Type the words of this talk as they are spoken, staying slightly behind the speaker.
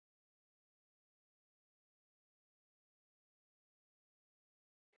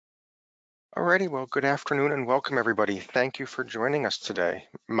Alrighty, well, good afternoon and welcome everybody. Thank you for joining us today.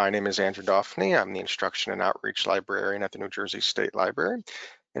 My name is Andrew Daphne. I'm the Instruction and Outreach Librarian at the New Jersey State Library,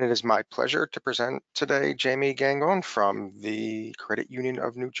 and it is my pleasure to present today Jaime Gangone from the Credit Union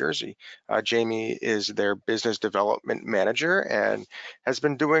of New Jersey. Jaime is their Business Development Manager and has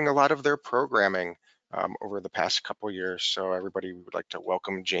been doing a lot of their programming over the past couple of years. So everybody would like to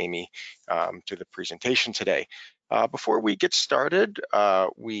welcome Jaime to the presentation today. Before we get started,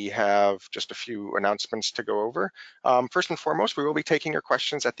 we have just a few announcements to go over. First and foremost, we will be taking your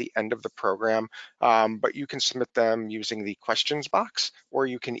questions at the end of the program, but you can submit them using the questions box, or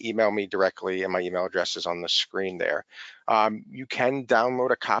you can email me directly, and my email address is on the screen there. You can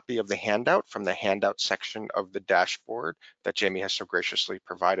download a copy of the handout from the handout section of the dashboard that Jaime has so graciously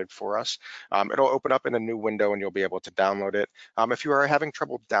provided for us. It'll open up in a new window and you'll be able to download it. If you are having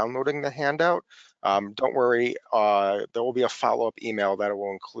trouble downloading the handout, don't worry, there will be a follow-up email that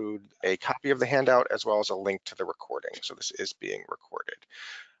will include a copy of the handout as well as a link to the recording. So this is being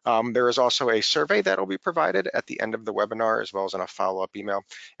recorded. There is also a survey that will be provided at the end of the webinar as well as in a follow-up email.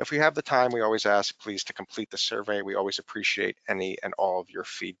 If we have the time, we always ask please to complete the survey. We always appreciate any and all of your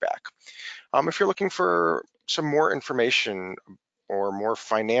feedback. If you're looking for some more information or more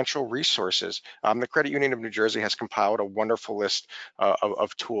financial resources, the Credit Union of New Jersey has compiled a wonderful list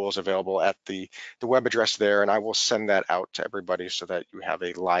of tools available at the web address there, and I will send that out to everybody so that you have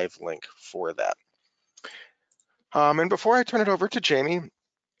a live link for that. And before I turn it over to Jaime,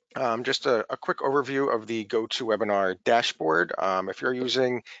 just a quick overview of the GoToWebinar dashboard. If you're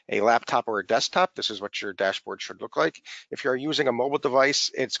using a laptop or a desktop, this is what your dashboard should look like. If you're using a mobile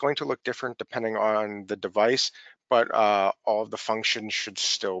device, it's going to look different depending on the device, but all of the functions should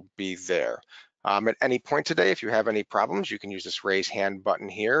still be there. At any point today, if you have any problems, you can use this raise hand button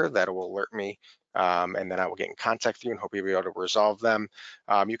here. That will alert me, and then I will get in contact with you and hope you'll be able to resolve them.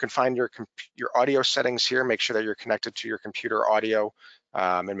 You can find your audio settings here. Make sure that you're connected to your computer audio.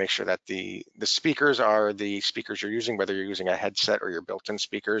 And make sure that the speakers are the speakers you're using, whether you're using a headset or your built-in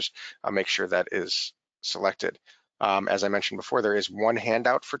speakers. Make sure that is selected. As I mentioned before, there is one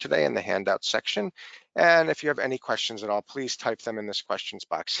handout for today in the handout section. And if you have any questions at all, please type them in this questions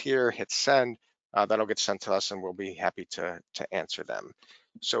box here, hit send. That'll get sent to us and we'll be happy to answer them.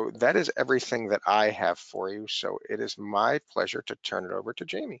 So that is everything that I have for you. So it is my pleasure to turn it over to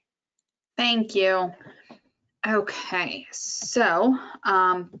Jaime. Thank you. Okay, so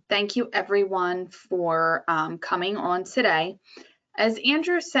thank you everyone for coming on today. As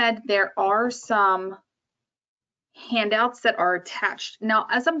Andrew said, there are some handouts that are attached. Now,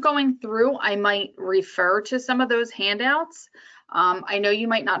 as I'm going through, I might refer to some of those handouts. I know you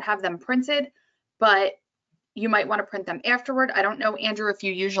might not have them printed, but you might want to print them afterward. I don't know, Andrew, if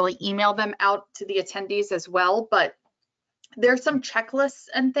you usually email them out to the attendees as well, but there's some checklists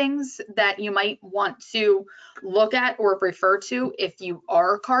and things that you might want to look at or refer to if you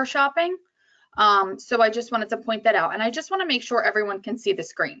are car shopping. So I just wanted to point that out. And I just want to make sure everyone can see the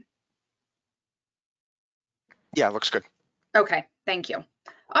screen. Yeah, looks good. Okay, thank you.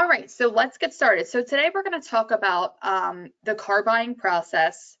 All right, so let's get started. So today we're going to talk about the car buying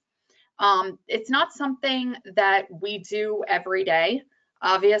process. It's not something that we do every day,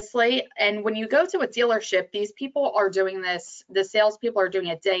 obviously. And when you go to a dealership, these people are doing this, the salespeople are doing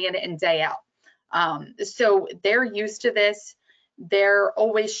it day in and day out. So they're used to this. They're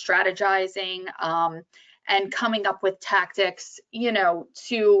always strategizing and coming up with tactics, you know,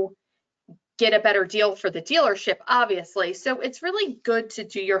 to get a better deal for the dealership, obviously. So it's really good to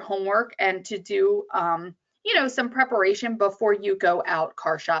do your homework and to do, you know, some preparation before you go out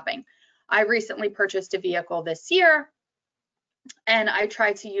car shopping. I recently purchased a vehicle this year, and I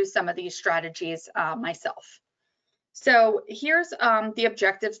try to use some of these strategies myself. So here's the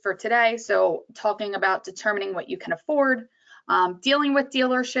objectives for today. So talking about determining what you can afford, dealing with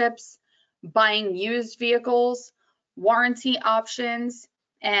dealerships, buying used vehicles, warranty options,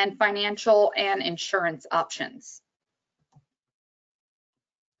 and financial and insurance options.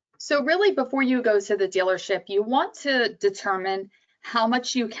 So really, before you go to the dealership, you want to determine how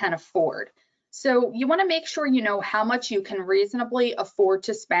much you can afford. So you want to make sure you know how much you can reasonably afford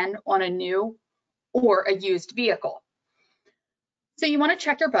to spend on a new or a used vehicle. So you want to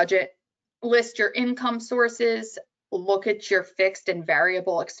check your budget, list your income sources, look at your fixed and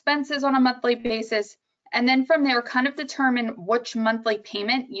variable expenses on a monthly basis, and then from there kind of determine which monthly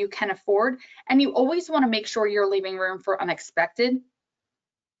payment you can afford. And you always want to make sure you're leaving room for unexpected.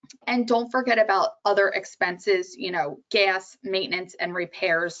 And don't forget about other expenses, you know, gas, maintenance, and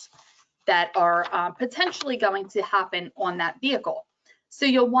repairs that are potentially going to happen on that vehicle. So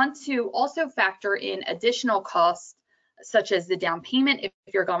you'll want to also factor in additional costs such as the down payment, if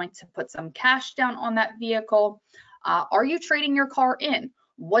you're going to put some cash down on that vehicle. Are you trading your car in?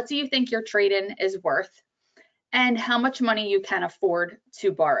 What do you think your trade-in is worth? And how much money you can afford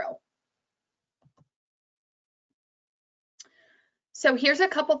to borrow. So here's a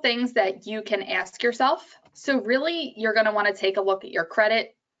couple things that you can ask yourself. So really, you're going to want to take a look at your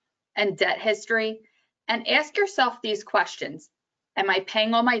credit and debt history and ask yourself these questions. Am I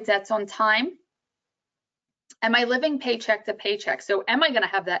paying all my debts on time? Am I living paycheck to paycheck? So am I going to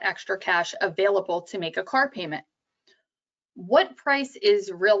have that extra cash available to make a car payment? What price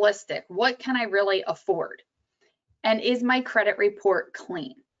is realistic? What can I really afford? And is my credit report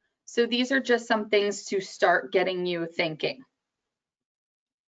clean? So these are just some things to start getting you thinking.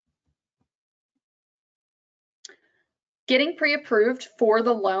 Getting pre-approved for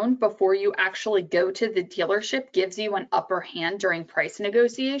the loan before you actually go to the dealership gives you an upper hand during price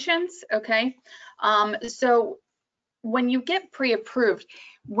negotiations, okay? So when you get pre-approved,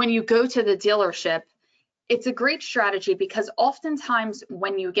 when you go to the dealership, it's a great strategy because oftentimes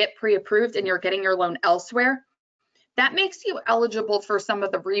when you get pre-approved and you're getting your loan elsewhere, that makes you eligible for some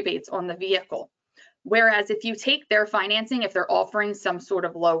of the rebates on the vehicle. Whereas if you take their financing, if they're offering some sort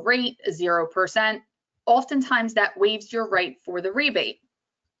of low rate, 0%, oftentimes that waives your right for the rebate.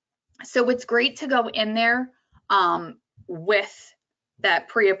 So it's great to go in there with that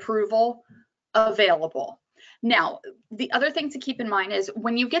pre-approval available. Now, the other thing to keep in mind is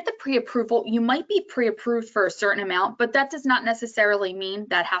when you get the pre-approval, you might be pre-approved for a certain amount, but that does not necessarily mean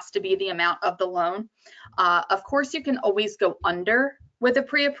that has to be the amount of the loan. Of course, you can always go under with a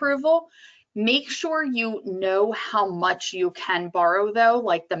pre-approval. Make sure you know how much you can borrow though,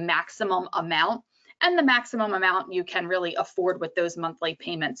 like the maximum amount. And the maximum amount you can really afford with those monthly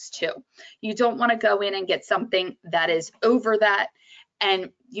payments too. You don't want to go in and get something that is over that and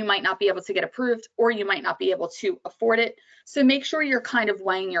you might not be able to get approved or you might not be able to afford it. So make sure you're kind of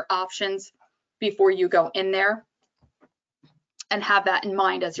weighing your options before you go in there and have that in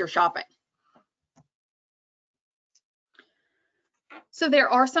mind as you're shopping. So there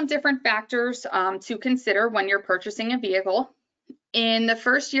are some different factors to consider when you're purchasing a vehicle. In the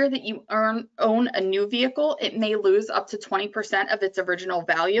first year that you own a new vehicle, it may lose up to 20% of its original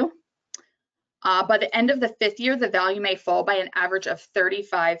value. By the end of the 5th year, the value may fall by an average of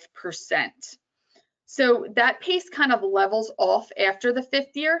 35%. So that pace kind of levels off after the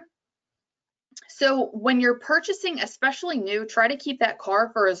 5th year. So when you're purchasing, especially new, try to keep that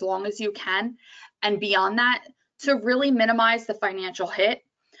car for as long as you can and beyond that to really minimize the financial hit.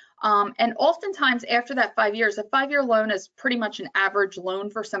 And oftentimes after that 5 years, a 5-year loan is pretty much an average loan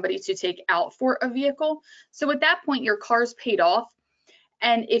for somebody to take out for a vehicle. So at that point, your car's paid off.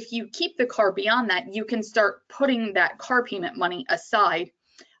 And if you keep the car beyond that, you can start putting that car payment money aside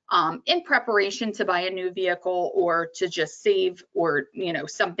in preparation to buy a new vehicle or to just save or,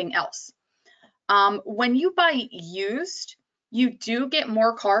 something else. When you buy used, you do get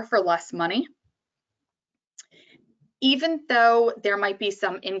more car for less money. Even though there might be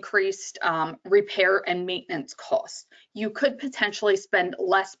some increased repair and maintenance costs, you could potentially spend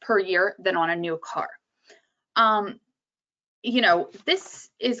less per year than on a new car. This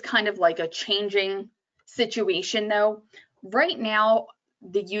is kind of like a changing situation though. Right now,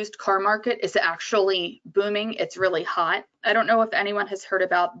 the used car market is actually booming. It's really hot. I don't know if anyone has heard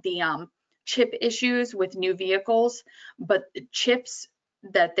about the chip issues with new vehicles, but the chips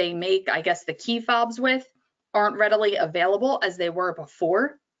that they make, I guess the key fobs with, aren't readily available as they were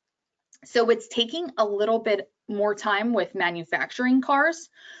before. So it's taking a little bit more time with manufacturing cars.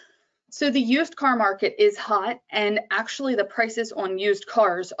 So the used car market is hot and actually the prices on used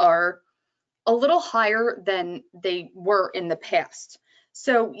cars are a little higher than they were in the past.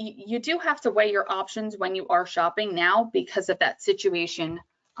 So you do have to weigh your options when you are shopping now because of that situation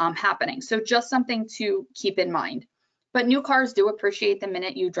happening. So just something to keep in mind. But new cars do appreciate the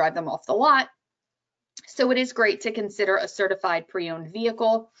minute you drive them off the lot. So it is great to consider a certified pre-owned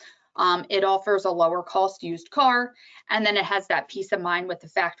vehicle. It offers a lower cost used car, and then it has that peace of mind with the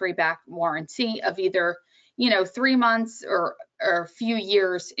factory back warranty of either, 3 months or a few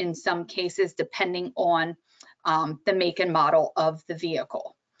years in some cases, depending on the make and model of the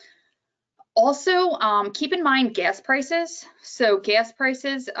vehicle. Also, keep in mind gas prices. So gas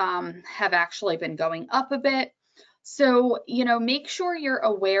prices have actually been going up a bit. So, make sure you're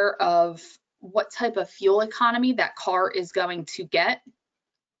aware of what type of fuel economy that car is going to get.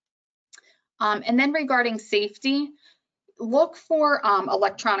 And then regarding safety, look for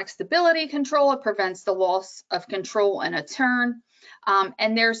electronic stability control. It prevents the loss of control in a turn.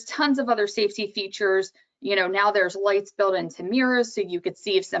 And there's tons of other safety features, Now there's lights built into mirrors so you could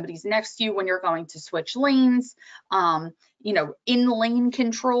see if somebody's next to you when you're going to switch lanes, in lane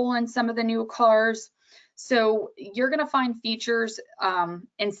control in some of the new cars. So you're going to find features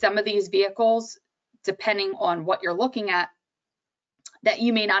in some of these vehicles, depending on what you're looking at, that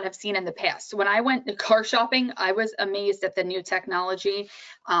you may not have seen in the past. When I went car shopping, I was amazed at the new technology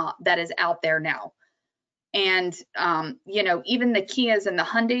that is out there now. And, even the Kias and the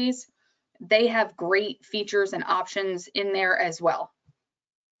Hyundais, they have great features and options in there as well.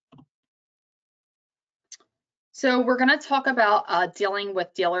 So we're going to talk about dealing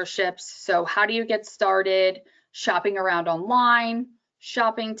with dealerships. So how do you get started? Shopping around online,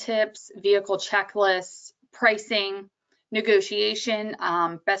 shopping tips, vehicle checklists, pricing, negotiation,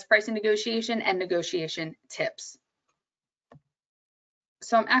 best pricing negotiation, and negotiation tips.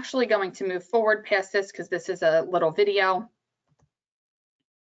 So I'm actually going to move forward past this because this is a little video.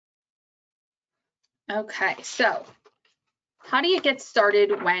 Okay, so how do you get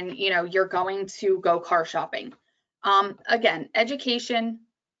started when you're going to go car shopping? Again, education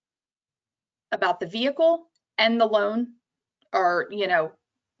about the vehicle and the loan are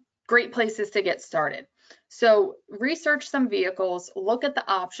great places to get started. So research some vehicles, look at the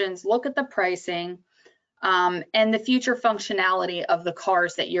options, look at the pricing, and the future functionality of the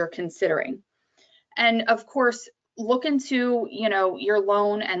cars that you're considering. And of course, look into your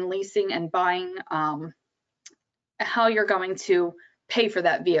loan and leasing and buying, how you're going to pay for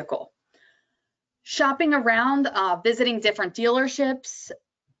that vehicle. Shopping around, visiting different dealerships.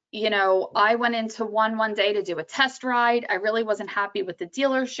 I went into one day to do a test ride. I really wasn't happy with the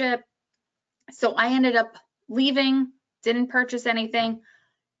dealership, so I ended up leaving, didn't purchase anything.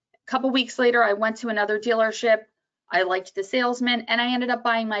 A couple weeks later, I went to another dealership. I liked the salesman and I ended up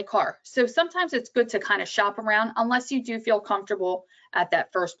buying my car. So sometimes it's good to kind of shop around unless you do feel comfortable at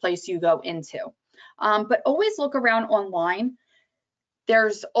that first place you go into. But always look around online.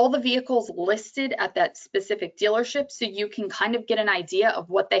 There's all the vehicles listed at that specific dealership, so you can kind of get an idea of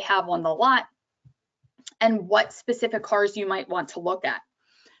what they have on the lot and what specific cars you might want to look at.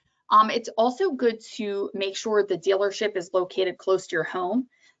 It's also good to make sure the dealership is located close to your home,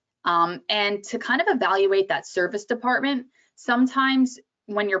 and to kind of evaluate that service department. Sometimes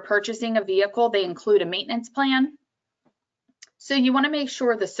when you're purchasing a vehicle, they include a maintenance plan. So you want to make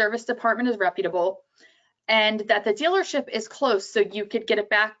sure the service department is reputable and that the dealership is close so you could get it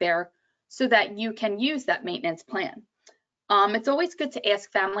back there so that you can use that maintenance plan. It's always good to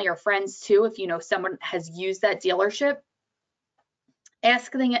ask family or friends too, if someone has used that dealership,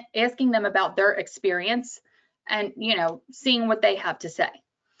 asking them about their experience and seeing what they have to say.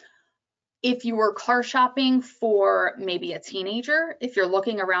 If you were car shopping for maybe a teenager, if you're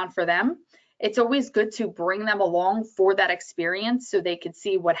looking around for them, it's always good to bring them along for that experience so they could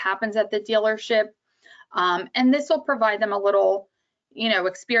see what happens at the dealership. And this will provide them a little,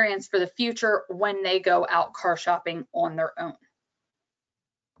 experience for the future when they go out car shopping on their own.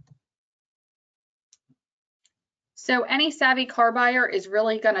 So any savvy car buyer is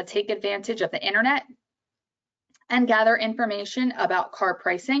really going to take advantage of the internet and gather information about car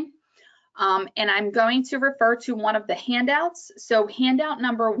pricing. And I'm going to refer to one of the handouts. So handout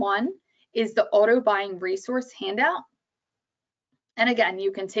number 1 is the auto buying resource handout. And again,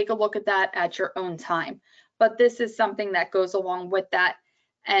 you can take a look at that at your own time, but this is something that goes along with that,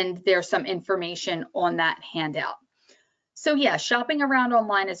 and there's some information on that handout. So yeah, shopping around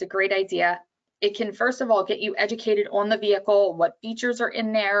online is a great idea. It can first of all get you educated on the vehicle, what features are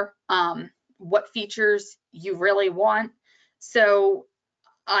in there, what features you really want. So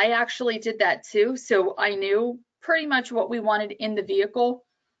I actually did that too. So I knew pretty much what we wanted in the vehicle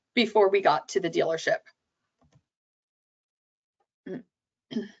before we got to the dealership.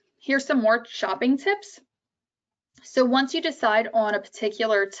 Here's some more shopping tips. So once you decide on a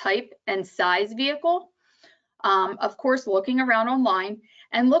particular type and size vehicle, of course, looking around online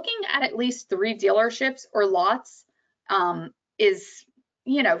and looking at least 3 dealerships or lots is,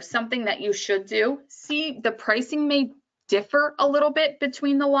 something that you should do. See, the pricing may differ a little bit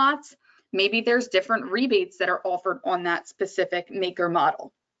between the lots. Maybe there's different rebates that are offered on that specific make or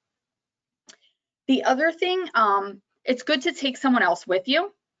model. The other thing, it's good to take someone else with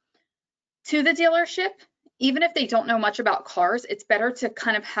you to the dealership. Even if they don't know much about cars, it's better to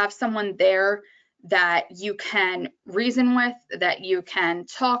kind of have someone there that you can reason with, that you can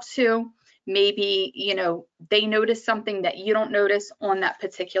talk to. Maybe, they notice something that you don't notice on that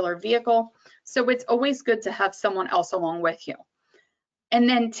particular vehicle. So it's always good to have someone else along with you. And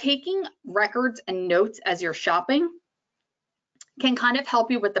then taking records and notes as you're shopping can kind of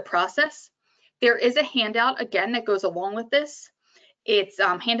help you with the process. There is a handout, again, that goes along with this. It's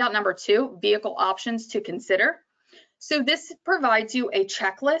handout number 2, vehicle options to consider. So this provides you a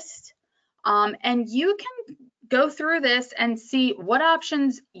checklist, and you can go through this and see what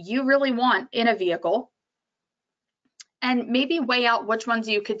options you really want in a vehicle and maybe weigh out which ones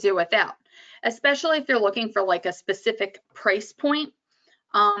you could do without, especially if you're looking for like a specific price point.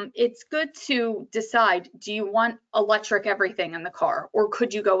 It's good to decide, do you want electric everything in the car, or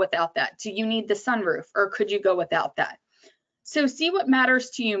could you go without that? Do you need the sunroof, or could you go without that? So see what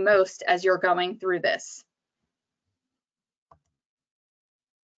matters to you most as you're going through this.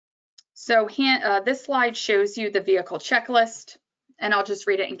 So this slide shows you the vehicle checklist, and I'll just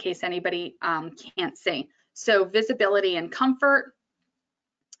read it in case anybody can't see. So visibility and comfort,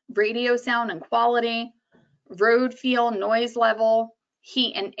 radio sound and quality, road feel, noise level,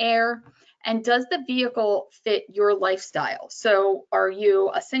 heat and air, and does the vehicle fit your lifestyle? So are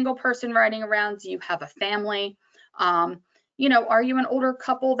you a single person riding around? Do you have a family? You know, are you an older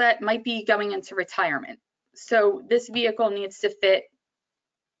couple that might be going into retirement? So this vehicle needs to fit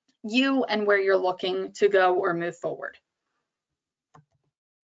you and where you're looking to go or move forward.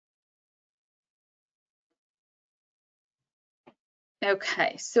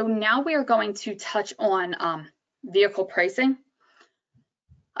 Okay, so now we are going to touch on vehicle pricing.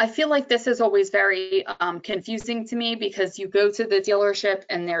 I feel like this is always very confusing to me because you go to the dealership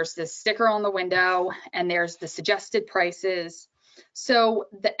and there's this sticker on the window and there's the suggested prices. So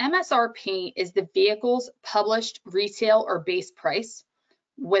the MSRP is the vehicle's published retail or base price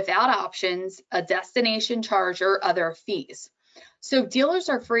without options, a destination charge, or other fees. So dealers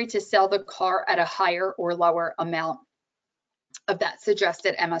are free to sell the car at a higher or lower amount of that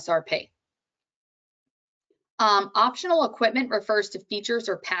suggested MSRP. Optional equipment refers to features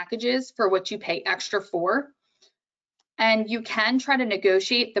or packages for which you pay extra for, and you can try to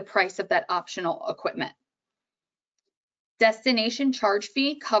negotiate the price of that optional equipment. Destination charge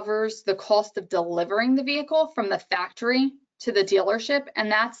fee covers the cost of delivering the vehicle from the factory to the dealership,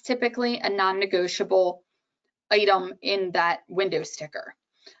 and that's typically a non-negotiable item in that window sticker.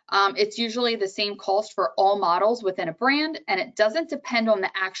 It's usually the same cost for all models within a brand, and it doesn't depend on the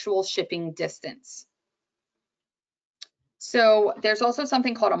actual shipping distance. So there's also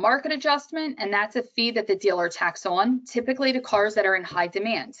something called a market adjustment, and that's a fee that the dealer tacks on, typically to cars that are in high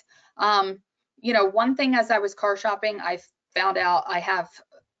demand. You know, one thing as I was car shopping, I found out I have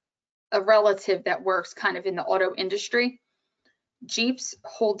a relative that works kind of in the auto industry. Jeeps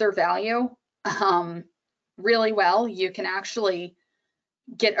hold their value really well. You can actually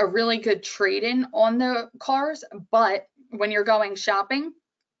get a really good trade-in on the cars, but when you're going shopping,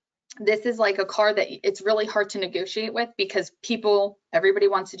 this is like a car that it's really hard to negotiate with because everybody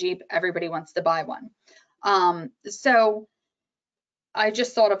wants a Jeep, everybody wants to buy one. So I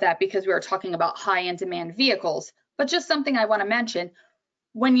just thought of that because we were talking about high in demand vehicles, but just something I want to mention,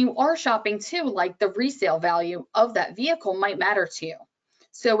 when you are shopping too, like the resale value of that vehicle might matter to you.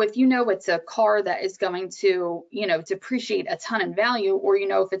 So if you know it's a car that is going to, you know, depreciate a ton in value, or you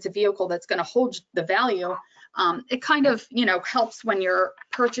know if it's a vehicle that's going to hold the value, it kind of, you know, helps when you're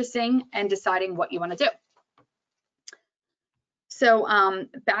purchasing and deciding what you want to do. So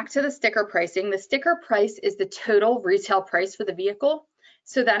back to the sticker pricing. The sticker price is the total retail price for the vehicle.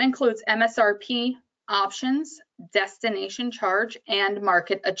 So that includes MSRP, options, destination charge, and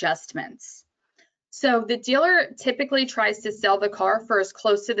market adjustments. So the dealer typically tries to sell the car for as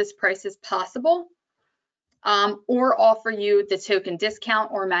close to this price as possible, or offer you the token discount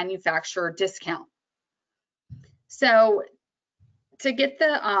or manufacturer discount. So to get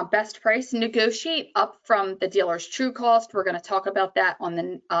the best price, negotiate up from the dealer's true cost. We're going to talk about that on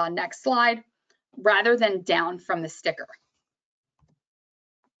the next slide, rather than down from the sticker.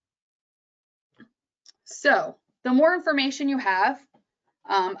 So the more information you have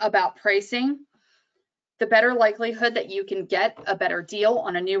about pricing, the better likelihood that you can get a better deal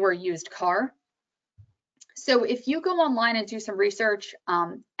on a new or used car. So if you go online and do some research,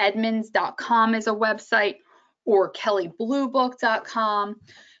 Edmunds.com is a website, or kellybluebook.com,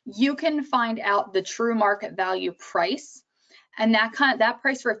 you can find out the true market value price, and that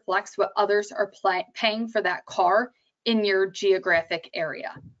price reflects what others are paying for that car in your geographic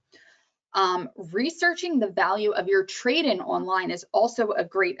area. Researching the value of your trade-in online is also a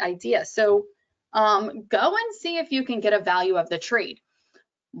great idea. So go and see if you can get a value of the trade.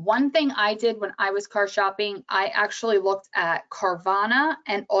 One thing I did when I was car shopping, I actually looked at Carvana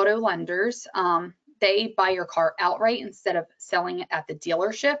and auto lenders. They buy your car outright instead of selling it at the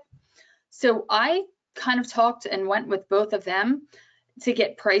dealership. So I kind of talked and went with both of them to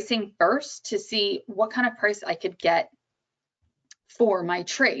get pricing first to see what kind of price I could get for my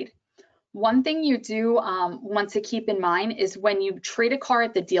trade. One thing you do want to keep in mind is when you trade a car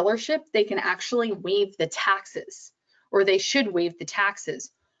at the dealership, they can actually waive the taxes, or they should waive the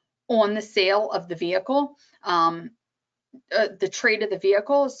taxes on the sale of the vehicle, the trade of the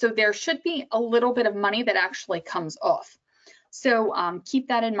vehicle. So there should be a little bit of money that actually comes off. So keep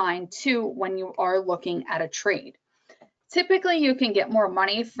that in mind too when you are looking at a trade. Typically, you can get more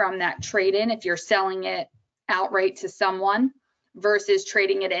money from that trade-in if you're selling it outright to someone versus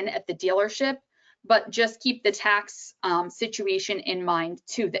trading it in at the dealership. But just keep the tax situation in mind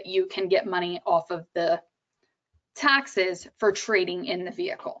too, that you can get money off of the taxes for trading in the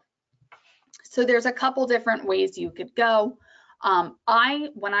vehicle. So there's a couple different ways you could go.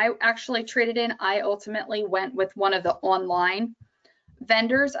 When I actually traded in, I ultimately went with one of the online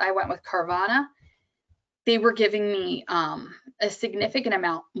vendors. I went with Carvana. They were giving me a significant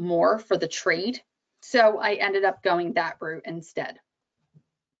amount more for the trade. So I ended up going that route instead.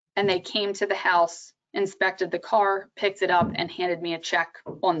 And they came to the house, inspected the car, picked it up, and handed me a check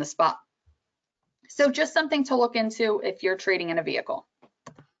on the spot. So just something to look into if you're trading in a vehicle.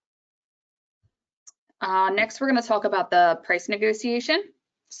 Next, we're going to talk about the price negotiation.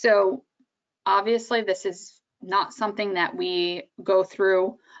 So obviously, this is not something that we go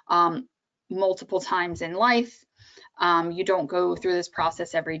through multiple times in life. You don't go through this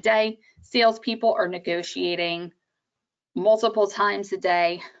process every day. Salespeople are negotiating multiple times a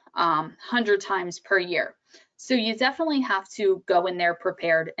day, 100 times per year. So you definitely have to go in there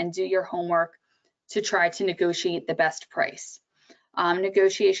prepared and do your homework to try to negotiate the best price.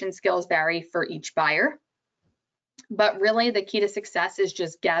 Negotiation skills vary for each buyer, but really the key to success is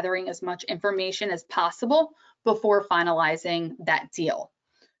just gathering as much information as possible before finalizing that deal.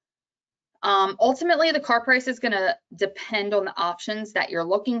 Ultimately, the car price is going to depend on the options that you're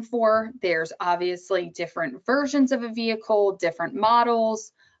looking for. There's obviously different versions of a vehicle, different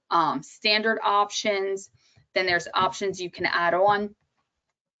models, standard options. Then there's options you can add on.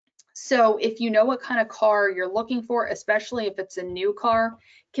 So if you know what kind of car you're looking for, especially if it's a new car,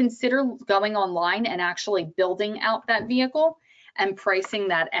 consider going online and actually building out that vehicle and pricing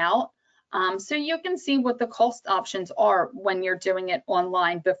that out. So you can see what the cost options are when you're doing it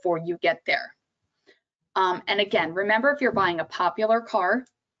online before you get there. And again, remember, if you're buying a popular car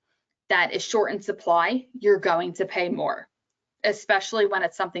that is short in supply, you're going to pay more, especially when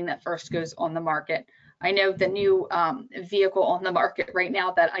it's something that first goes on the market. I know the new vehicle on the market right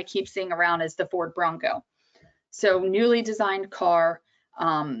now that I keep seeing around is the Ford Bronco. So newly designed car.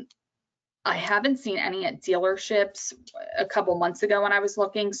 I haven't seen any at dealerships a couple months ago when I was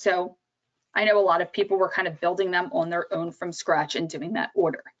looking. So I know a lot of people were kind of building them on their own from scratch and doing that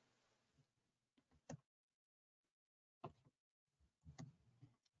order.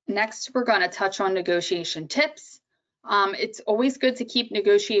 Next, we're going to touch on negotiation tips. It's always good to keep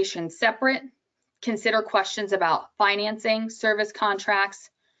negotiations separate. Consider questions about financing, service contracts,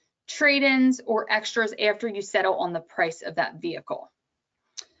 trade-ins, or extras after you settle on the price of that vehicle.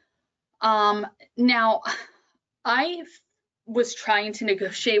 Now, I was trying to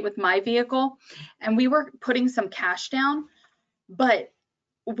negotiate with my vehicle, and we were putting some cash down, but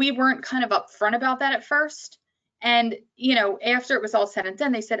we weren't kind of upfront about that at first. And you know, after it was all said and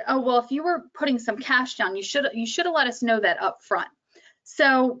done, they said, "Oh, well, if you were putting some cash down, you should have let us know that up front."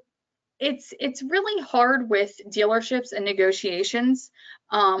 So it's really hard with dealerships and negotiations.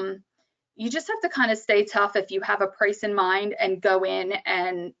 You just have to kind of stay tough if you have a price in mind and go in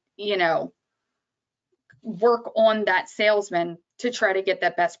and, you know, work on that salesman to try to get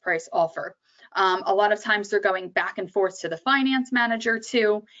that best price offer. A lot of times they're going back and forth to the finance manager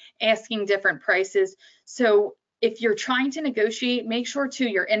too, asking different prices. So if you're trying to negotiate, make sure too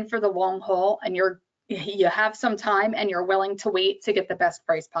you're in for the long haul and you have some time and you're willing to wait to get the best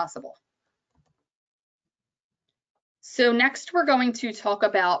price possible. So next we're going to talk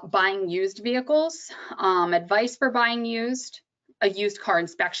about buying used vehicles, advice for buying used, a used car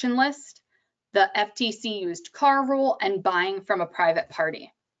inspection list, the FTC used car rule, and buying from a private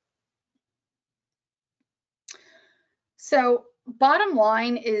party. So bottom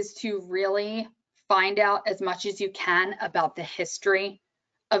line is to really find out as much as you can about the history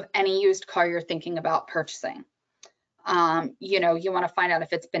of any used car you're thinking about purchasing. You know, you want to find out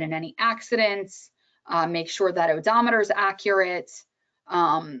if it's been in any accidents, make sure that odometer is accurate.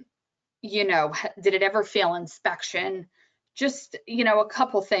 You know, did it ever fail inspection? Just, you know, a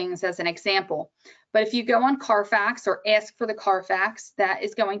couple things as an example. But if you go on Carfax or ask for the Carfax, that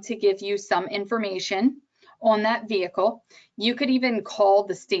is going to give you some information on that vehicle. You could even call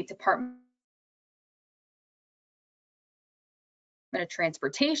the State Department of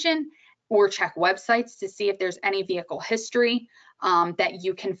Transportation or check websites to see if there's any vehicle history that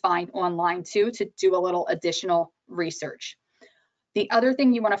you can find online too, to do a little additional research. The other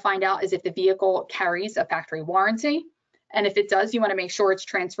thing you want to find out is if the vehicle carries a factory warranty, and if it does, you want to make sure it's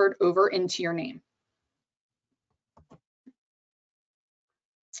transferred over into your name.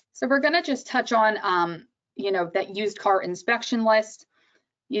 So we're going to just touch on, that used car inspection list.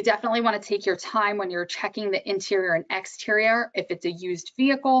 You definitely want to take your time when you're checking the interior and exterior. If it's a used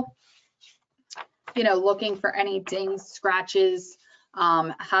vehicle, looking for any dings, scratches.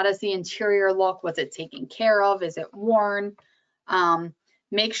 How does the interior look? Was it taken care of? Is it worn?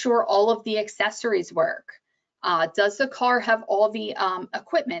 Make sure all of the accessories work. Does the car have all the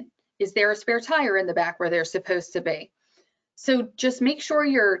equipment? Is there a spare tire in the back where they're supposed to be? So just make sure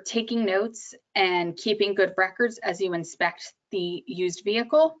you're taking notes and keeping good records as you inspect the used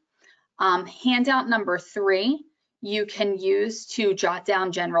vehicle. Handout number 3, you can use to jot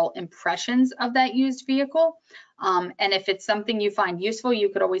down general impressions of that used vehicle. And if it's something you find useful, you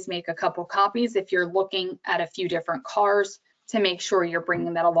could always make a couple copies if you're looking at a few different cars to make sure you're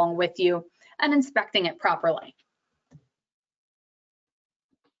bringing that along with you and inspecting it properly.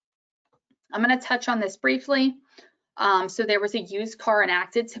 I'm going to touch on this briefly. So there was a used car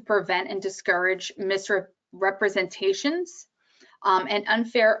enacted to prevent and discourage misrepresentations and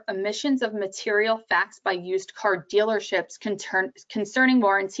unfair omissions of material facts by used car dealerships concerning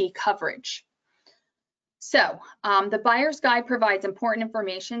warranty coverage. So the buyer's guide provides important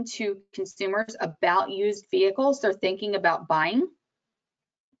information to consumers about used vehicles they're thinking about buying,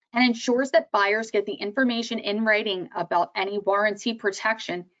 and ensures that buyers get the information in writing about any warranty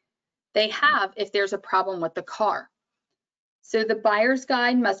protection they have if there's a problem with the car. So the buyer's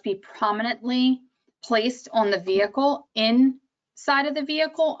guide must be prominently placed on the vehicle, inside of the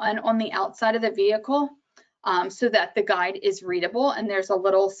vehicle and on the outside of the vehicle, so that the guide is readable. And there's a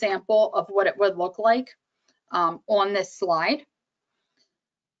little sample of what it would look like on this slide.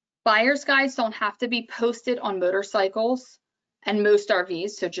 Buyer's guides don't have to be posted on motorcycles and most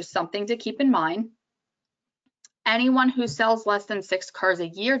RVs, so just something to keep in mind. Anyone who sells less than 6 cars a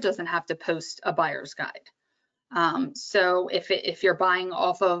year doesn't have to post a buyer's guide. So if you're buying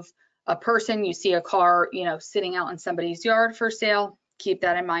off of a person, you see a car, sitting out in somebody's yard for sale, keep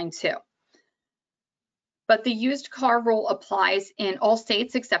that in mind too. But the used car rule applies in all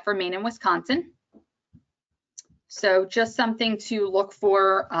states except for Maine and Wisconsin. So just something to look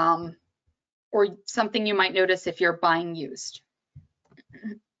for, or something you might notice if you're buying used.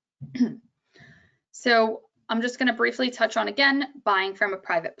 So I'm just going to briefly touch on again, buying from a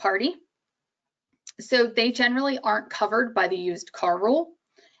private party. So they generally aren't covered by the used car rule,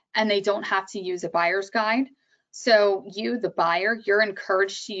 and they don't have to use a buyer's guide. So you, the buyer, you're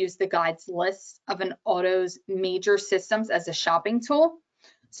encouraged to use the guide's list of an auto's major systems as a shopping tool.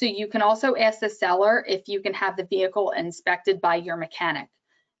 So you can also ask the seller if you can have the vehicle inspected by your mechanic.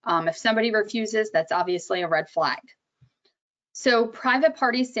 If somebody refuses, that's obviously a red flag. So private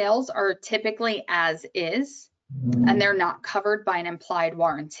party sales are typically as is, and they're not covered by an implied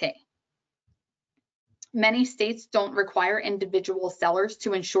warranty. Many states don't require individual sellers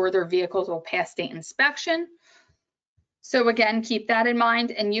to ensure their vehicles will pass state inspection. So again, keep that in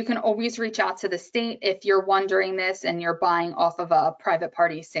mind, and you can always reach out to the state if you're wondering this and you're buying off of a private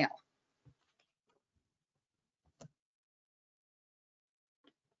party sale.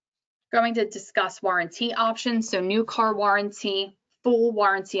 Going to discuss warranty options. So new car warranty, full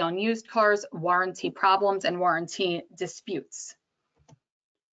warranty on used cars, warranty problems, and warranty disputes.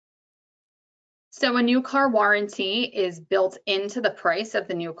 So a new car warranty is built into the price of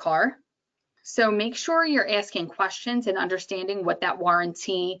the new car. So make sure you're asking questions and understanding what that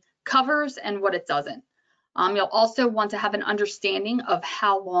warranty covers and what it doesn't. You'll also want to have an understanding of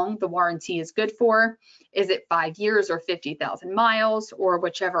how long the warranty is good for. Is it 5 years or 50,000 miles, or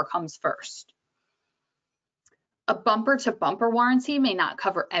whichever comes first? A bumper to bumper warranty may not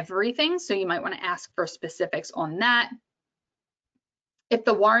cover everything, so you might want to ask for specifics on that. If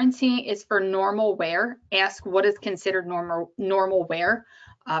the warranty is for normal wear, ask what is considered normal wear.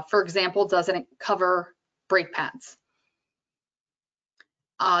 For example, doesn't it cover brake pads?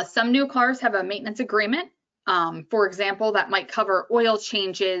 Some new cars have a maintenance agreement. For example, that might cover oil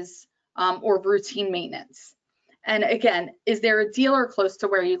changes or routine maintenance. And again, is there a dealer close to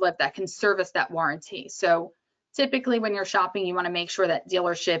where you live that can service that warranty? So typically when you're shopping, you want to make sure that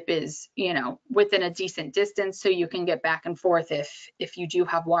dealership is, within a decent distance so you can get back and forth if you do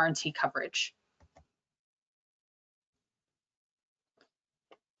have warranty coverage.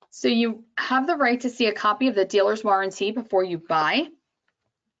 So you have the right to see a copy of the dealer's warranty before you buy.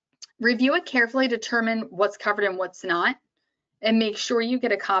 Review it carefully, determine what's covered and what's not. And make sure you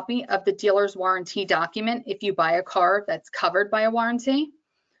get a copy of the dealer's warranty document if you buy a car that's covered by a warranty.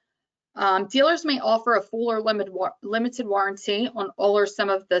 Dealers may offer a full or limited warranty on all or some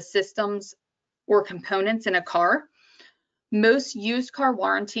of the systems or components in a car. Most used car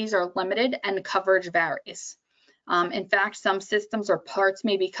warranties are limited and the coverage varies. In fact, some systems or parts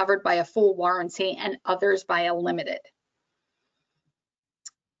may be covered by a full warranty and others by a limited.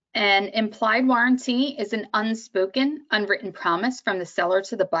 An implied warranty is an unspoken, unwritten promise from the seller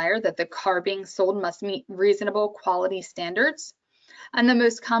to the buyer that the car being sold must meet reasonable quality standards. And the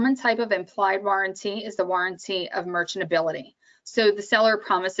most common type of implied warranty is the warranty of merchantability. So the seller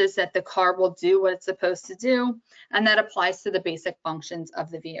promises that the car will do what it's supposed to do, and that applies to the basic functions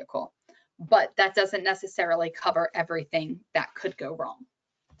of the vehicle. But that doesn't necessarily cover everything that could go wrong.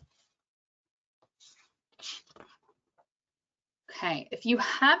 Okay, if you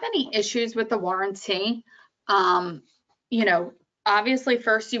have any issues with the warranty, obviously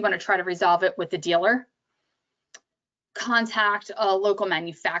first you want to try to resolve it with the dealer. Contact a local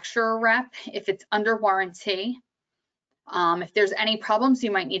manufacturer rep if it's under warranty. If there's any problems, you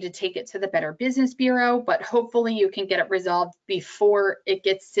might need to take it to the Better Business Bureau, but hopefully you can get it resolved before it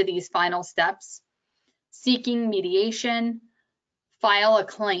gets to these final steps. Seeking mediation, file a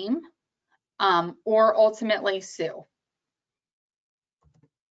claim, or ultimately sue.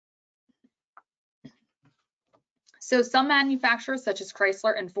 So some manufacturers, such as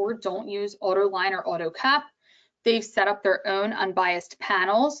Chrysler and Ford, don't use AutoLine or AutoCap. They've set up their own unbiased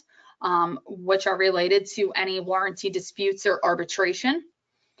panels, which are related to any warranty disputes or arbitration.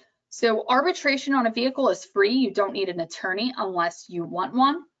 So arbitration on a vehicle is free. You don't need an attorney unless you want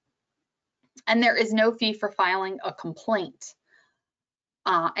one. And there is no fee for filing a complaint.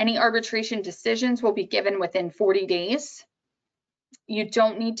 Any arbitration decisions will be given within 40 days. You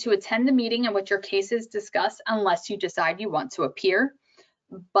don't need to attend the meeting in which your case is discussed unless you decide you want to appear,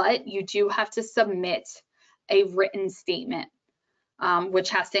 but you do have to submit a written statement, which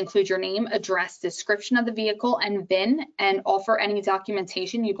has to include your name, address, description of the vehicle, and VIN, and offer any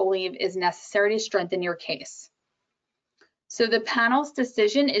documentation you believe is necessary to strengthen your case. So the panel's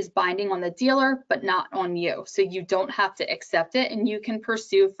decision is binding on the dealer, but not on you. So you don't have to accept it, and you can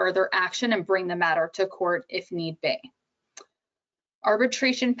pursue further action and bring the matter to court if need be.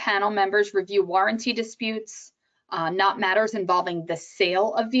 Arbitration panel members review warranty disputes, not matters involving the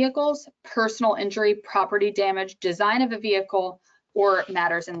sale of vehicles, personal injury, property damage, design of a vehicle, or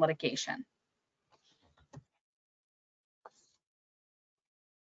matters in litigation.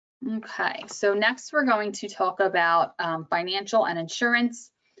 Okay, so next we're going to talk about financial and insurance.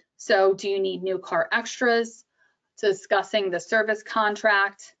 So do you need new car extras? Discussing the service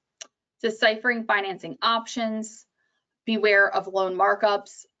contract, deciphering financing options, beware of loan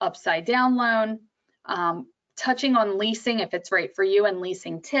markups, upside down loan, touching on leasing if it's right for you and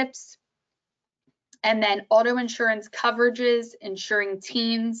leasing tips, and then auto insurance coverages, insuring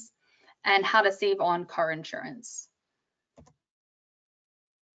teens, and how to save on car insurance.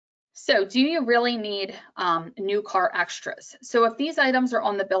 So do you really need new car extras? So if these items are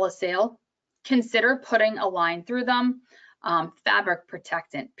on the bill of sale, consider putting a line through them. Fabric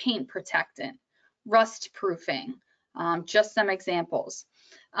protectant, paint protectant, rust proofing, just some examples.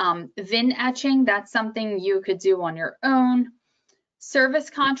 VIN etching, that's something you could do on your own. Service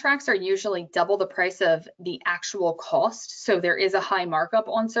contracts are usually double the price of the actual cost, so there is a high markup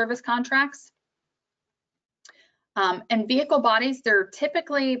on service contracts. And vehicle bodies, they're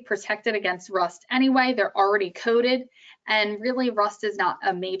typically protected against rust anyway. They're already coated, and really rust is not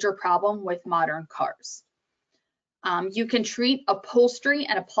a major problem with modern cars. You can treat upholstery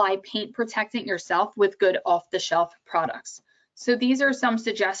and apply paint protectant yourself with good off-the-shelf products. So these are some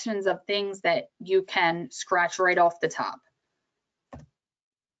suggestions of things that you can scratch right off the top.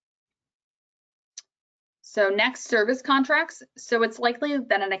 So next, service contracts. So it's likely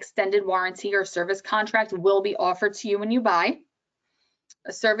that an extended warranty or service contract will be offered to you when you buy.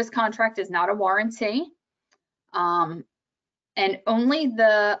 A service contract is not a warranty. And only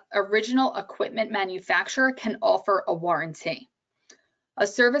the original equipment manufacturer can offer a warranty. A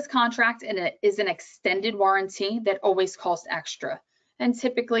service contract is an extended warranty that always costs extra, and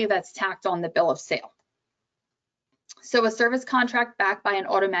typically that's tacked on the bill of sale. So a service contract backed by an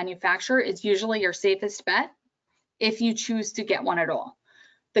auto manufacturer is usually your safest bet if you choose to get one at all.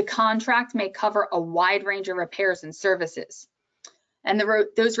 The contract may cover a wide range of repairs and services, and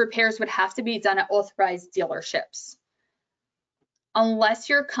those repairs would have to be done at authorized dealerships. Unless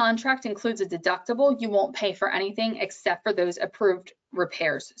your contract includes a deductible, you won't pay for anything except for those approved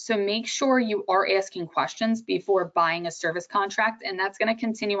repairs. So make sure you are asking questions before buying a service contract, and that's going to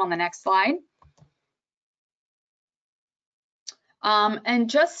continue on the next slide. And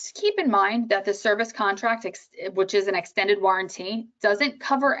just keep in mind that the service contract, which is an extended warranty, doesn't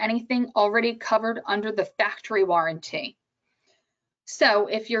cover anything already covered under the factory warranty. So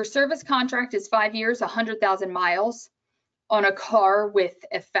if your service contract is 5 years, 100,000 miles on a car with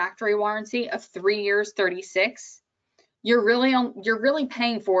a factory warranty of 3 years, 36, you're really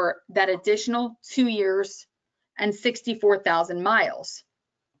paying for that additional 2 years and 64,000 miles.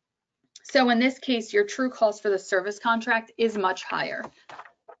 So in this case, your true cost for the service contract is much higher.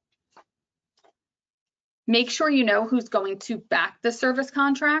 Make sure you know who's going to back the service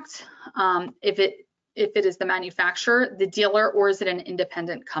contract. If it is the manufacturer, the dealer, or is it an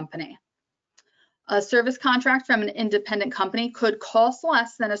independent company? A service contract from an independent company could cost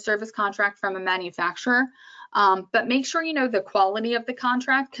less than a service contract from a manufacturer, but make sure you know the quality of the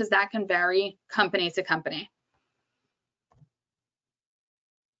contract because that can vary company to company.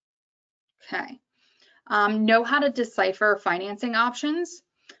 Okay. Know how to decipher financing options.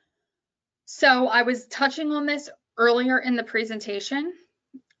 So I was touching on this earlier in the presentation.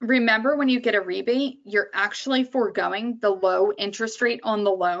 Remember, when you get a rebate, you're actually foregoing the low interest rate on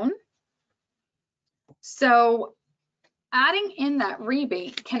the loan. So adding in that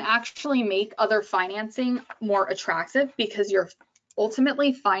rebate can actually make other financing more attractive because you're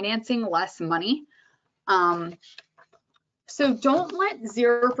ultimately financing less money. So don't let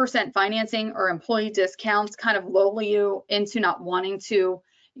 0% financing or employee discounts kind of lull you into not wanting to,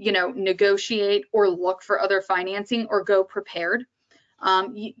 negotiate or look for other financing or go prepared.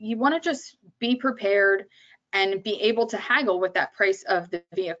 You want to just be prepared and be able to haggle with that price of the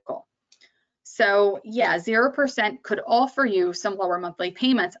vehicle. So yeah, 0% could offer you some lower monthly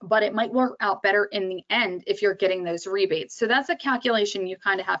payments, but it might work out better in the end if you're getting those rebates. So that's a calculation you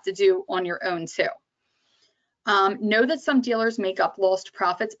kind of have to do on your own too. Know that some dealers make up lost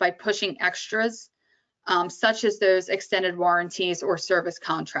profits by pushing extras, such as those extended warranties or service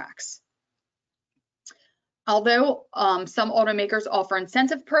contracts. Although some automakers offer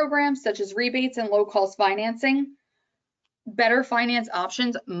incentive programs such as rebates and low-cost financing, better finance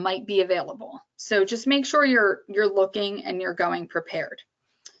options might be available. So just make sure you're looking and you're going prepared.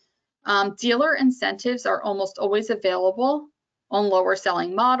 Dealer incentives are almost always available on lower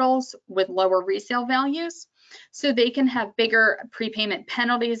selling models with lower resale values. So they can have bigger prepayment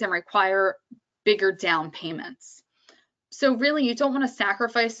penalties and require bigger down payments. So really, you don't want to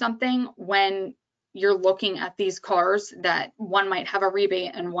sacrifice something when you're looking at these cars that one might have a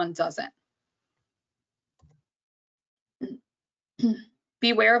rebate and one doesn't.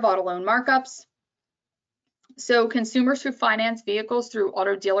 Beware of auto loan markups. So consumers who finance vehicles through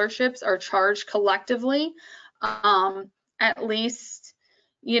auto dealerships are charged collectively at least,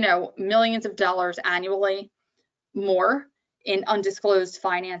 millions of dollars annually more in undisclosed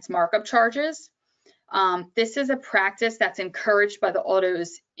finance markup charges. This is a practice that's encouraged by the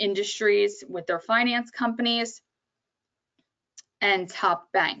autos industries with their finance companies and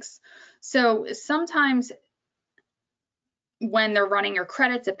top banks. So sometimes when they're running your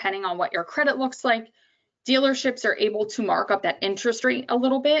credit, depending on what your credit looks like, dealerships are able to mark up that interest rate a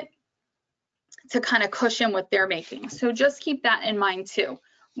little bit to kind of cushion what they're making. So just keep that in mind too.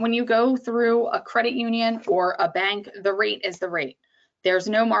 When you go through a credit union or a bank, the rate is the rate. There's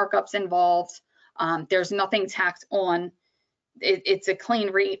no markups involved. There's nothing tacked on. It's a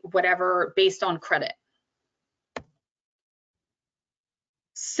clean rate, whatever, based on credit.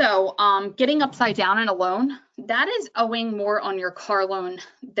 So getting upside down in a loan, that is owing more on your car loan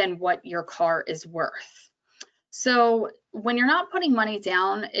than what your car is worth. So when you're not putting money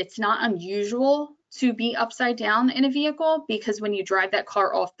down, it's not unusual to be upside down in a vehicle because when you drive that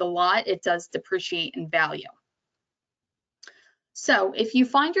car off the lot, it does depreciate in value. So if you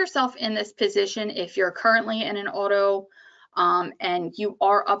find yourself in this position, if you're currently in an auto and you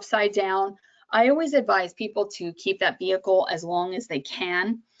are upside down, I always advise people to keep that vehicle as long as they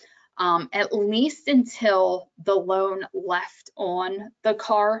can, at least until the loan left on the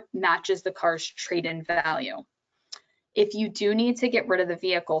car matches the car's trade-in value. If you do need to get rid of the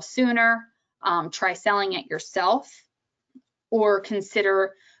vehicle sooner, try selling it yourself or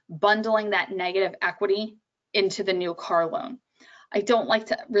consider bundling that negative equity into the new car loan. I don't like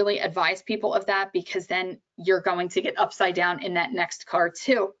to really advise people of that because then you're going to get upside down in that next car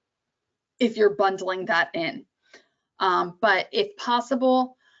too if you're bundling that in. But if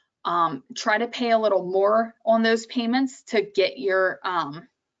possible, try to pay a little more on those payments to get your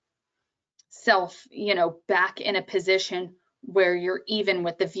self, back in a position where you're even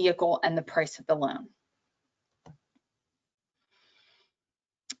with the vehicle and the price of the loan.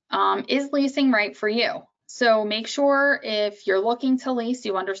 Is leasing right for you? So make sure if you're looking to lease,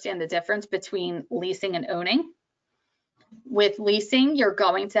 you understand the difference between leasing and owning. With leasing, you're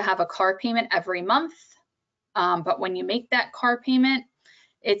going to have a car payment every month, but when you make that car payment,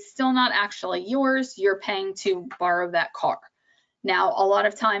 it's still not actually yours. You're paying to borrow that car. Now, a lot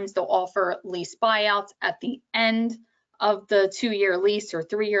of times they'll offer lease buyouts at the end of the 2-year lease or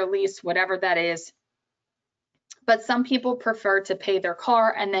 3-year lease, whatever that is. But some people prefer to pay their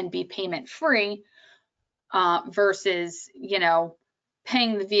car and then be payment free versus,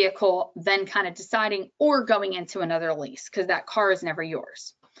 paying the vehicle, then kind of deciding or going into another lease because that car is never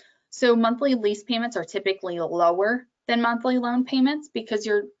yours. So monthly lease payments are typically lower than monthly loan payments because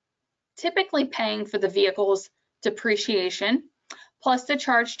you're typically paying for the vehicle's depreciation plus the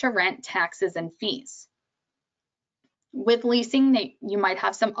charge to rent, taxes, and fees. With leasing, you might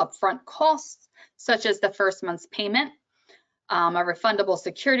have some upfront costs, such as the first month's payment, a refundable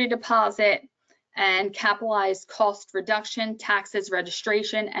security deposit, and capitalized cost reduction, taxes,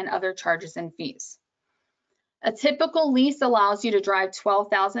 registration, and other charges and fees. A typical lease allows you to drive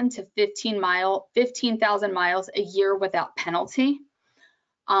 12,000 to 15,000 miles a year without penalty.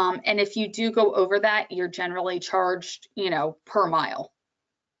 And if you do go over that, you're generally charged, per mile.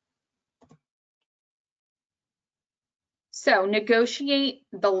 So negotiate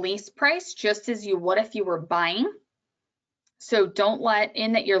the lease price just as you would if you were buying. So don't let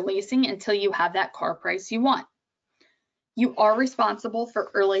in that you're leasing until you have that car price you want. You are responsible for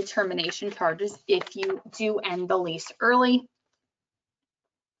early termination charges if you do end the lease early.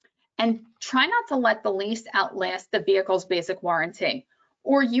 And try not to let the lease outlast the vehicle's basic warranty,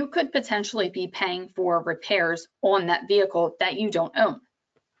 or you could potentially be paying for repairs on that vehicle that you don't own.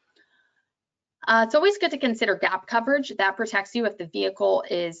 It's always good to consider gap coverage. That protects you if the vehicle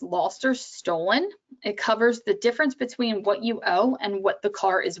is lost or stolen. It covers the difference between what you owe and what the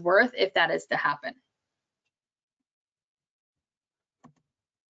car is worth if that is to happen.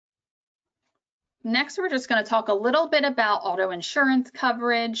 Next, we're just going to talk a little bit about auto insurance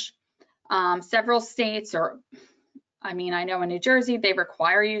coverage. Several states, I know in New Jersey, they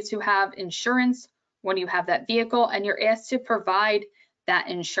require you to have insurance when you have that vehicle, and you're asked to provide that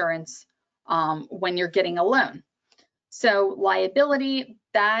insurance when you're getting a loan. So liability,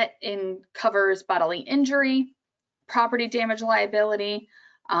 that covers bodily injury, property damage liability,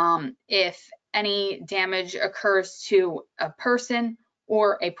 if any damage occurs to a person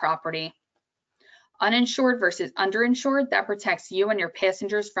or a property. Uninsured versus underinsured, that protects you and your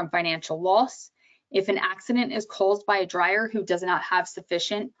passengers from financial loss if an accident is caused by a driver who does not have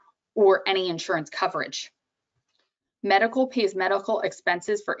sufficient or any insurance coverage. Medical pays medical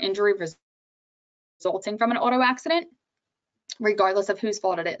expenses for injury resulting from an auto accident, regardless of whose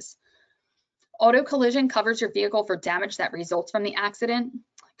fault it is. Auto collision covers your vehicle for damage that results from the accident.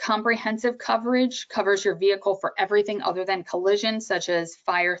 Comprehensive coverage covers your vehicle for everything other than collision, such as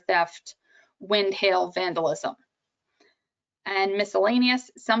fire, theft, wind, hail, vandalism. And miscellaneous,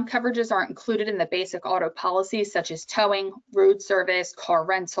 some coverages are included in the basic auto policy, such as towing, road service, car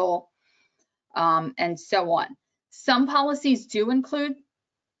rental, and so on. Some policies do include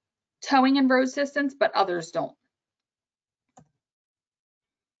towing and road assistance, but others don't.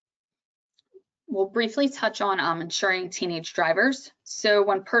 We'll briefly touch on insuring teenage drivers. So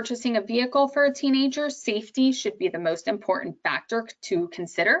when purchasing a vehicle for a teenager, safety should be the most important factor to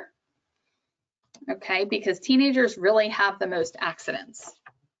consider. Okay, because teenagers really have the most accidents.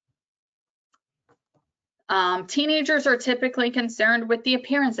 Teenagers are typically concerned with the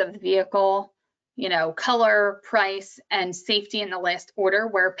appearance of the vehicle, color, price, and safety in the last order,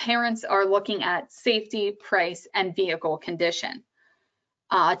 where parents are looking at safety, price, and vehicle condition.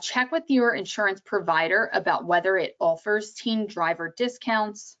 Check with your insurance provider about whether it offers teen driver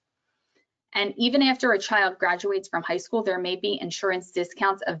discounts. And even after a child graduates from high school, there may be insurance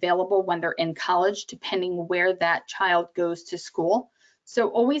discounts available when they're in college, depending where that child goes to school. So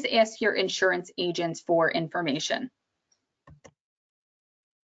always ask your insurance agents for information.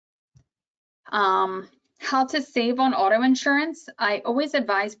 How to save on auto insurance. I always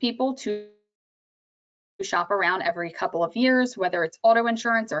advise people to shop around every couple of years, whether it's auto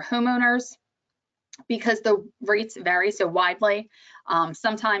insurance or homeowners, because the rates vary so widely.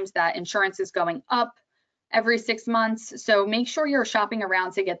 Sometimes that insurance is going up every 6 months. So make sure you're shopping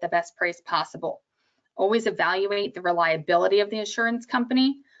around to get the best price possible. Always evaluate the reliability of the insurance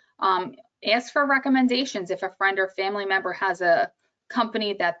company. Ask for recommendations if a friend or family member has a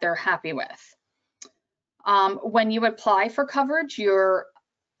company that they're happy with. When you apply for coverage, your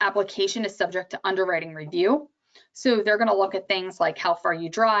application is subject to underwriting review. So they're going to look at things like how far you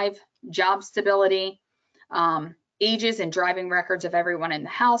drive, job stability, ages and driving records of everyone in the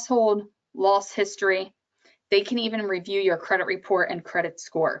household, loss history. They can even review your credit report and credit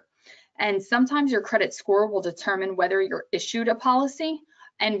score. And sometimes your credit score will determine whether you're issued a policy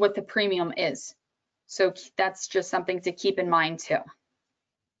and what the premium is. So that's just something to keep in mind too.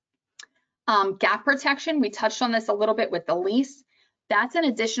 Gap protection, we touched on this a little bit with the lease. That's an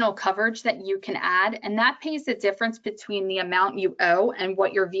additional coverage that you can add, and that pays the difference between the amount you owe and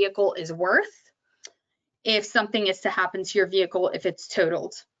what your vehicle is worth if something is to happen to your vehicle if it's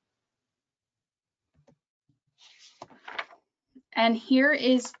totaled. And here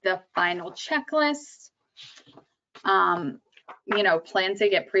is the final checklist. Plan to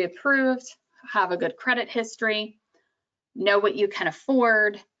get pre-approved, have a good credit history, know what you can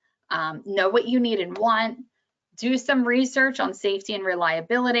afford, know what you need and want, do some research on safety and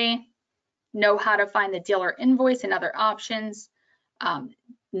reliability, know how to find the dealer invoice and other options,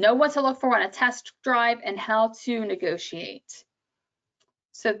 know what to look for on a test drive, and how to negotiate.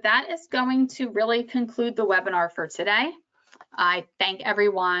 So that is going to really conclude the webinar for today. I thank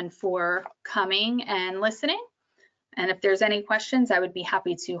everyone for coming and listening. And if there's any questions, I would be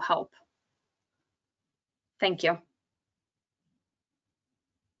happy to help. Thank you.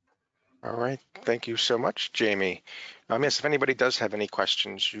 All right, thank you so much, Jamie. Yes, if anybody does have any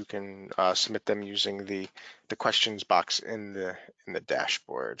questions, you can submit them using the questions box in the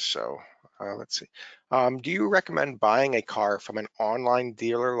dashboard. So let's see. Do you recommend buying a car from an online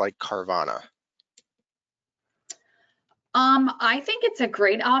dealer like Carvana? I think it's a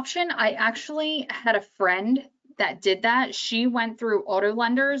great option. I actually had a friend that did that. She went through auto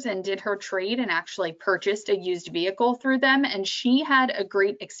lenders and did her trade and actually purchased a used vehicle through them, and she had a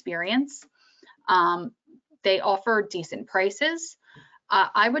great experience. They offer decent prices.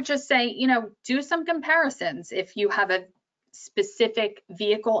 I would just say, do some comparisons. If you have a specific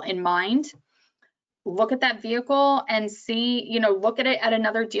vehicle in mind, look at that vehicle and see, look at it at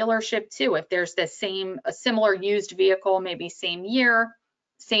another dealership too. If there's a similar used vehicle, maybe same year,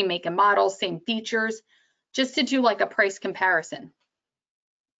 same make and model, same features, just to do like a price comparison.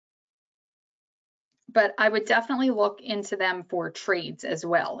 But I would definitely look into them for trades as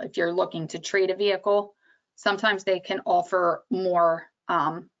well. If you're looking to trade a vehicle, sometimes they can offer more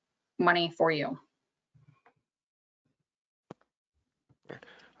money for you.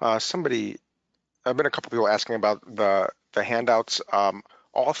 I've been a couple people asking about the handouts.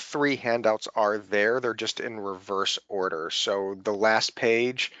 All three handouts are there. They're just in reverse order. So the last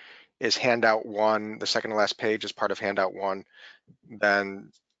page is handout 1. The second to last page is part of handout 1.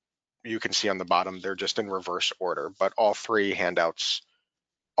 Then you can see on the bottom, they're just in reverse order, but all three handouts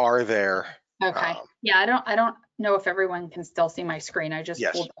are there. Okay. Yeah, I don't know if everyone can still see my screen. I just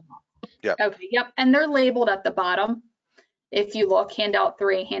pulled them up. Yep. Okay, yep. And they're labeled at the bottom. If you look, handout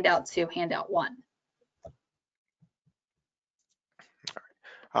 3, handout 2, handout 1.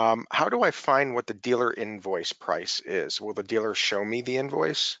 How do I find what the dealer invoice price is? Will the dealer show me the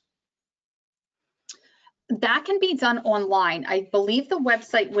invoice? That can be done online. I believe the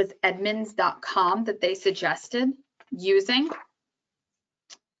website was edmunds.com that they suggested using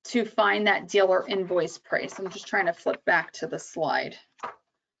to find that dealer invoice price. I'm just trying to flip back to the slide.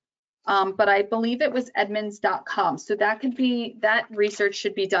 But I believe it was edmunds.com. So that research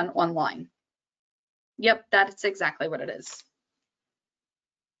should be done online. Yep, that's exactly what it is.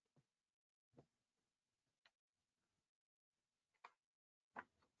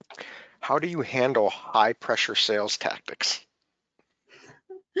 How do you handle high pressure sales tactics?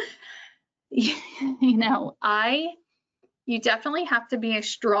 You definitely have to be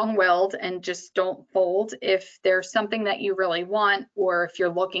strong-willed and just don't fold if there's something that you really want or if you're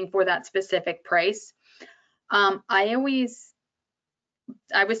looking for that specific price. I was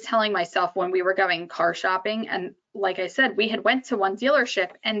telling myself when we were going car shopping, and like I said, we had went to one dealership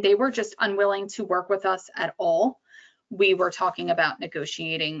and they were just unwilling to work with us at all. We were talking about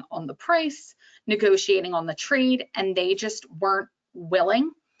negotiating on the price, negotiating on the trade, and they just weren't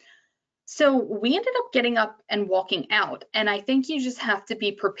willing. So we ended up getting up and walking out. And I think you just have to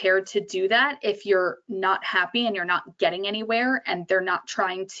be prepared to do that if you're not happy and you're not getting anywhere and they're not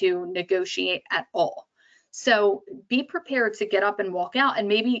trying to negotiate at all. So be prepared to get up and walk out and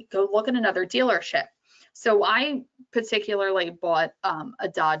maybe go look at another dealership. So I particularly bought a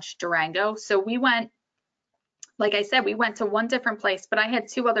Dodge Durango. So we went, like I said, we went to one different place, but I had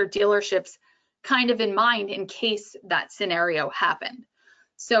 2 other dealerships kind of in mind in case that scenario happened.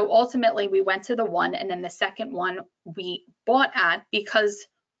 So ultimately we went to the one, and then the second one we bought at because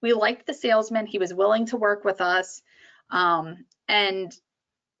we liked the salesman. He was willing to work with us. And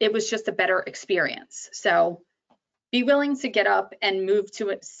it was just a better experience. So be willing to get up and move to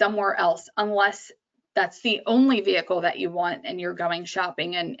it somewhere else, unless that's the only vehicle that you want and you're going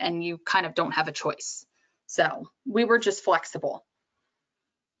shopping and you kind of don't have a choice. So we were just flexible.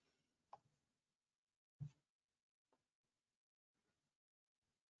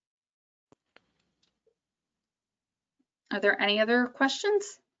 Are there any other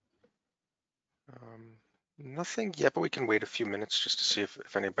questions? Nothing yet, but we can wait a few minutes just to see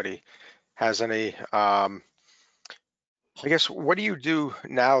if anybody has any. I guess, what do you do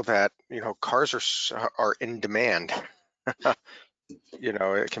now that, cars are in demand?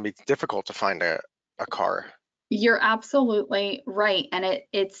 It can be difficult to find a car. You're absolutely right. And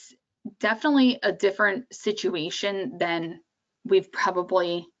it's definitely a different situation than we've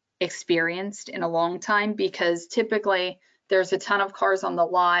probably experienced in a long time, because typically there's a ton of cars on the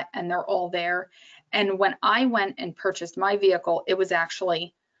lot and they're all there. And when I went and purchased my vehicle, it was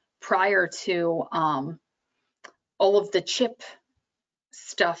actually prior to all of the chip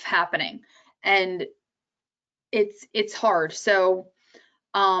stuff happening. And it's hard. So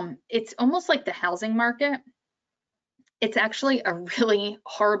it's almost like the housing market. It's actually a really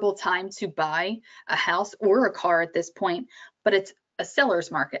horrible time to buy a house or a car at this point, but it's a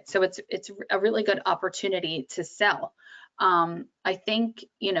seller's market. So it's a really good opportunity to sell. I think,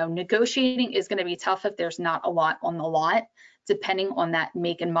 negotiating is going to be tough if there's not a lot on the lot, depending on that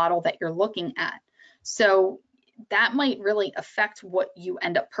make and model that you're looking at. So that might really affect what you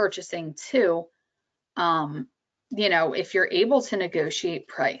end up purchasing too, if you're able to negotiate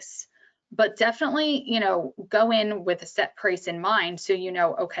price. But definitely, go in with a set price in mind, so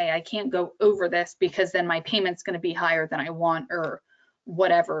okay, I can't go over this because then my payment's going to be higher than I want, or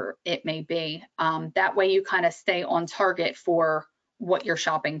whatever it may be. That way you kind of stay on target for what you're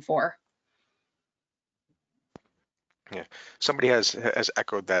shopping for. Yeah, somebody has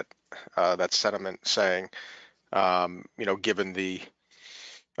echoed that sentiment, saying, given the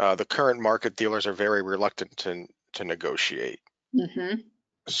current market, dealers are very reluctant to negotiate. Mm-hmm.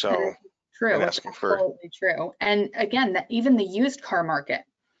 That So, is true. and It's asking for, absolutely true. And again, even the used car market,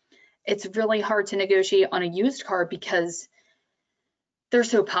 it's really hard to negotiate on a used car because they're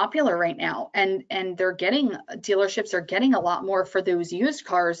so popular right now, and dealerships are getting a lot more for those used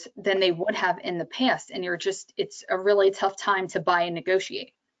cars than they would have in the past, and it's a really tough time to buy and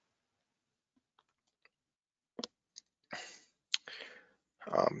negotiate.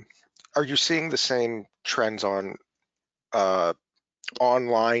 um, are you seeing the same trends on uh,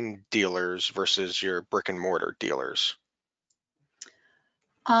 online dealers versus your brick and mortar dealers?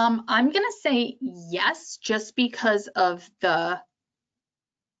 I'm gonna say yes, just because of the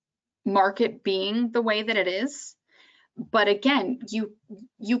market being the way that it is. But again,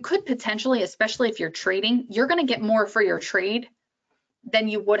 you could potentially, especially if you're trading, you're going to get more for your trade than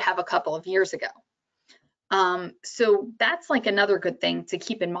you would have a couple of years ago. So that's like another good thing to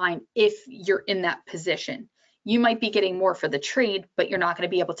keep in mind if you're in that position. You might be getting more for the trade, but you're not going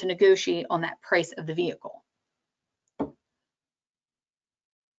to be able to negotiate on that price of the vehicle.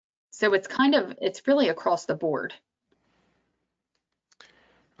 So it's really across the board.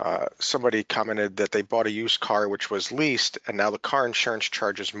 Somebody commented that they bought a used car which was leased, and now the car insurance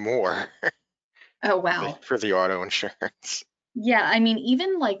charges more Oh, for the, wow. for the auto insurance. Yeah, I mean,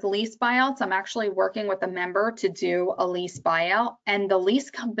 even like lease buyouts, I'm actually working with a member to do a lease buyout, and the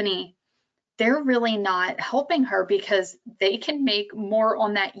lease company, they're really not helping her because they can make more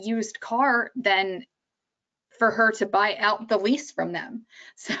on that used car than for her to buy out the lease from them.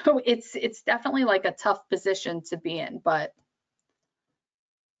 So it's definitely like a tough position to be in, but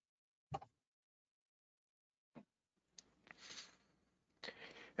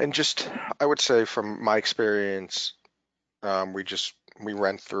And just, I would say from my experience, we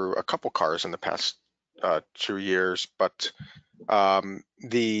ran through a couple cars in the past 2 years, but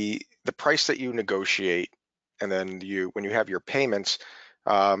the price that you negotiate, and then when you have your payments,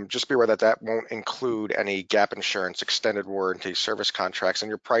 just be aware that that won't include any gap insurance, extended warranty, service contracts, and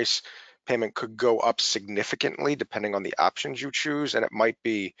your price payment could go up significantly depending on the options you choose, and it might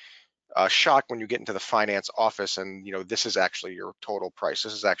be a shock when you get into the finance office and this is actually your total price.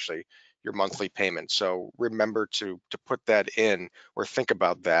 This is actually your monthly payment. So remember to put that in, or think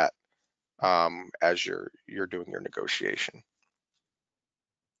about that as you're doing your negotiation.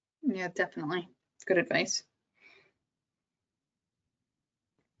 yeah, definitely. Good advice.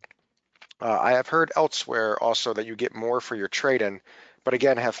 I have heard elsewhere also that you get more for your trade-in, but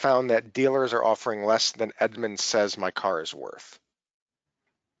again have found that dealers are offering less than Edmund says my car is worth.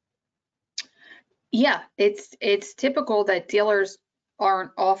 Yeah, it's typical that dealers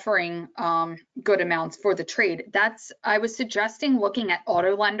aren't offering good amounts for the trade. I was suggesting looking at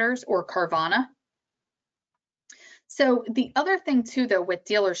auto lenders or Carvana. So the other thing too, though, with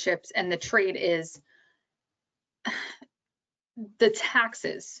dealerships and the trade is the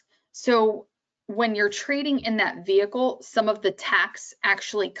taxes. So when you're trading in that vehicle, some of the tax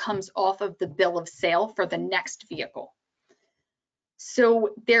actually comes off of the bill of sale for the next vehicle.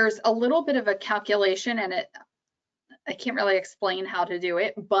 So there's a little bit of a calculation, and I can't really explain how to do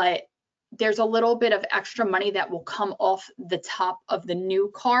it, but there's a little bit of extra money that will come off the top of the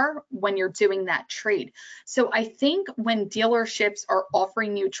new car when you're doing that trade. So I think when dealerships are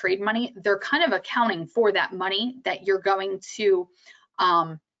offering you trade money, they're kind of accounting for that money that you're going to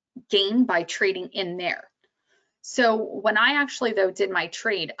gain by trading in there. So when I actually though did my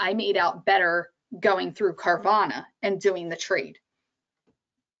trade, I made out better going through Carvana and doing the trade.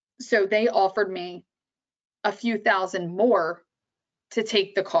 So they offered me a few thousand more to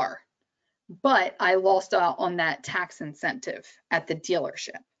take the car, but I lost out on that tax incentive at the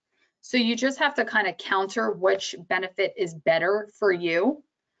dealership. So you just have to kind of counter which benefit is better for you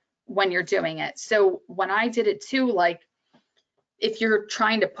when you're doing it. So when I did it too, like if you're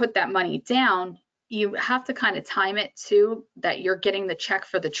trying to put that money down, you have to kind of time it too, that you're getting the check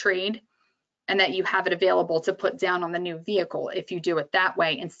for the trade and that you have it available to put down on the new vehicle if you do it that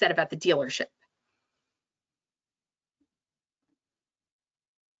way instead of at the dealership.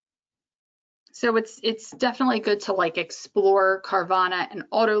 So it's definitely good to like explore Carvana and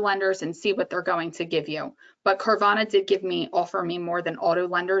auto lenders and see what they're going to give you. But Carvana did offer me more than auto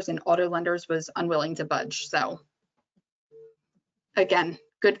lenders, and auto lenders was unwilling to budge. So again,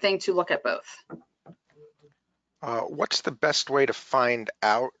 good thing to look at both. What's the best way to find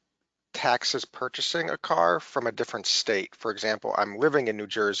out taxes purchasing a car from a different state? For example, I'm living in New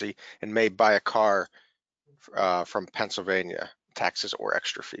Jersey and may buy a car from Pennsylvania, taxes or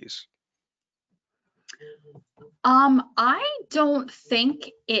extra fees. I don't think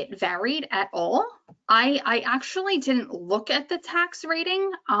it varied at all. I actually didn't look at the tax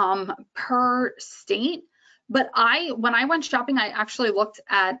rating per state, but when I went shopping, I actually looked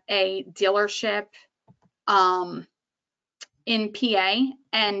at a dealership in PA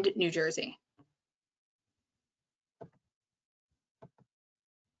and New Jersey.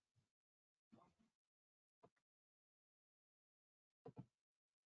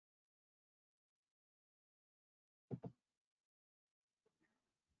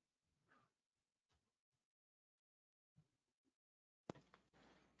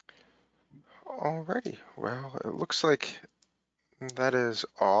 Alrighty, well, it looks like that is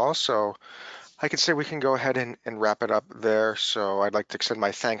all. So I could say we can go ahead and wrap it up there. So I'd like to extend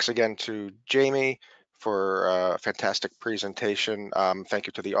my thanks again to Jaime for a fantastic presentation. Thank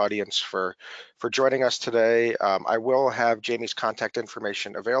you to the audience for joining us today. I will have Jaime's contact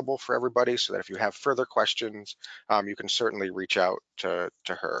information available for everybody so that if you have further questions, you can certainly reach out to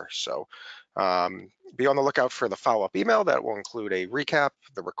her. So be on the lookout for the follow-up email that will include a recap,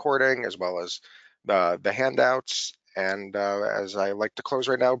 the recording, as well as the handouts. And as I like to close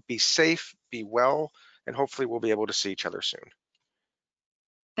right now, be safe, be well, and hopefully we'll be able to see each other soon.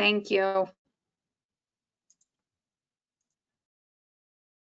 Thank you.